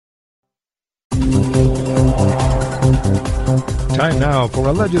Time now for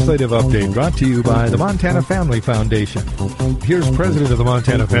a legislative update brought to you by the Montana Family Foundation. Here's President of the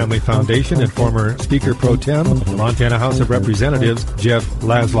Montana Family Foundation and former Speaker Pro Tem, the Montana House of Representatives, Jeff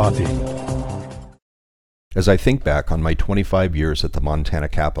Laszloffy. As I think back on my 25 years at the Montana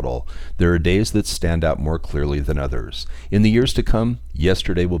Capitol, there are days that stand out more clearly than others. In the years to come,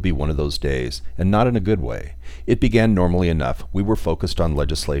 yesterday will be one of those days, and not in a good way. It began normally enough. We were focused on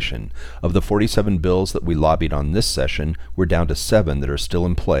legislation. Of the 47 bills that we lobbied on this session, we're down to 7 that are still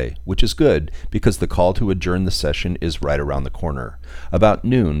in play, which is good because the call to adjourn the session is right around the corner. About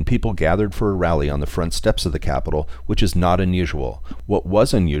noon, people gathered for a rally on the front steps of the Capitol, which is not unusual. What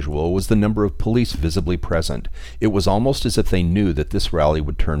was unusual was the number of police visibly present. It was almost as if they knew that this rally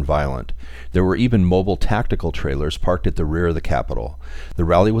would turn violent. There were even mobile tactical trailers parked at the rear of the Capitol. The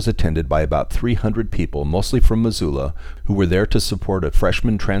rally was attended by about 300 people, mostly from Missoula, who were there to support a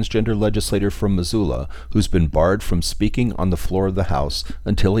freshman transgender legislator from Missoula who's been barred from speaking on the floor of the House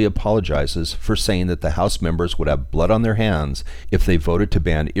until he apologizes for saying that the House members would have blood on their hands if they voted to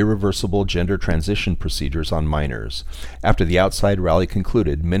ban irreversible gender transition procedures on minors. After the outside rally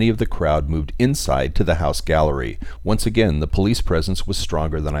concluded, many of the crowd moved inside to the House gallery. Once again, the police presence was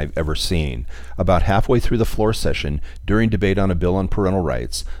stronger than I've ever seen. About halfway through the floor session, during debate on a bill on parental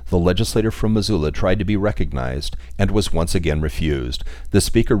rights, the legislator from Missoula tried to be recognized and was once again refused. The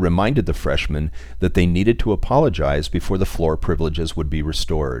speaker reminded the freshmen that they needed to apologize before the floor privileges would be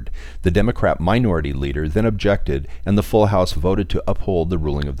restored. The Democrat minority leader then objected, and the full House voted to uphold the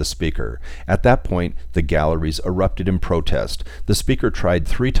ruling of the speaker. At that point, the galleries erupted in protest. The speaker tried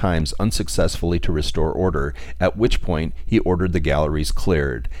 3 times unsuccessfully to restore order, at which point he ordered the galleries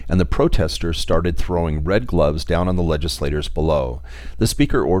cleared, and the protesters started throwing red gloves down on the legislators below. The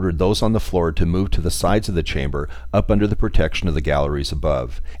speaker ordered those on the floor to move to the sides of the chamber, up under the protection of the galleries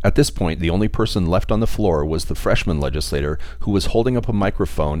above. At this point, the only person left on the floor was the freshman legislator, who was holding up a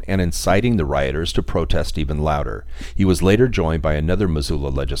microphone and inciting the rioters to protest even louder. He was later joined by another Missoula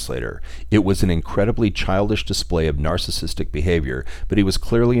legislator. It was an incredibly childish display of narcissistic behavior, but he was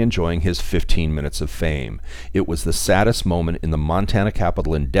clearly enjoying his 15 minutes of fame. It was the saddest moment in the Montana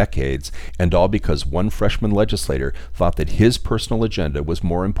Capitol in decades, and all because one freshman legislator thought that his personal agenda was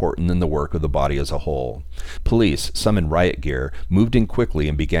more important than the work of the body as a whole. Police, some in riot gear, moved in quickly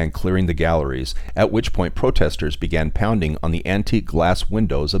and began clearing the galleries, at which point protesters began pounding on the antique glass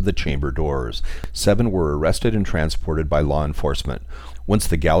windows of the chamber doors. 7 were arrested and transported by law enforcement. Once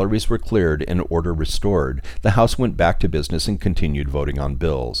the galleries were cleared and order restored, the House went back to business and continued voting on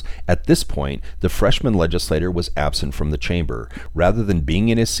bills. At this point, the freshman legislator was absent from the chamber. Rather than being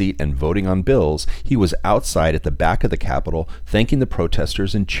in his seat and voting on bills, he was outside at the back of the Capitol, thanking the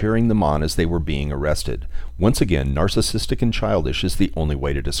protesters and cheering them on as they were being arrested. Once again, narcissistic and childish is the only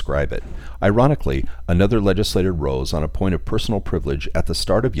way to describe it. Ironically, another legislator rose on a point of personal privilege at the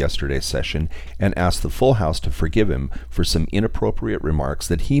start of yesterday's session and asked the full House to forgive him for some inappropriate remarks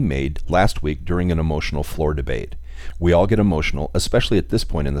that he made last week during an emotional floor debate. We all get emotional, especially at this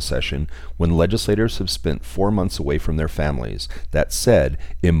point in the session when legislators have spent 4 months away from their families. That said,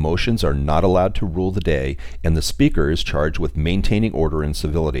 emotions are not allowed to rule the day, and the speaker is charged with maintaining order and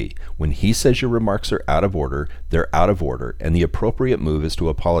civility. When he says your remarks are out of order, they're out of order, and the appropriate move is to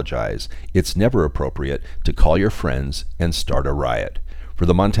apologize. It's never appropriate to call your friends and start a riot. For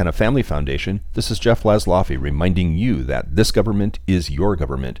the Montana Family Foundation, this is Jeff Laszloffy reminding you that this government is your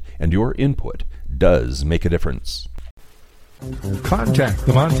government, and your input does make a difference. Contact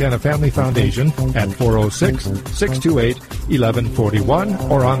the Montana Family Foundation at 406-628-1141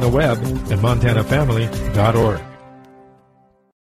 or on the web at montanafamily.org.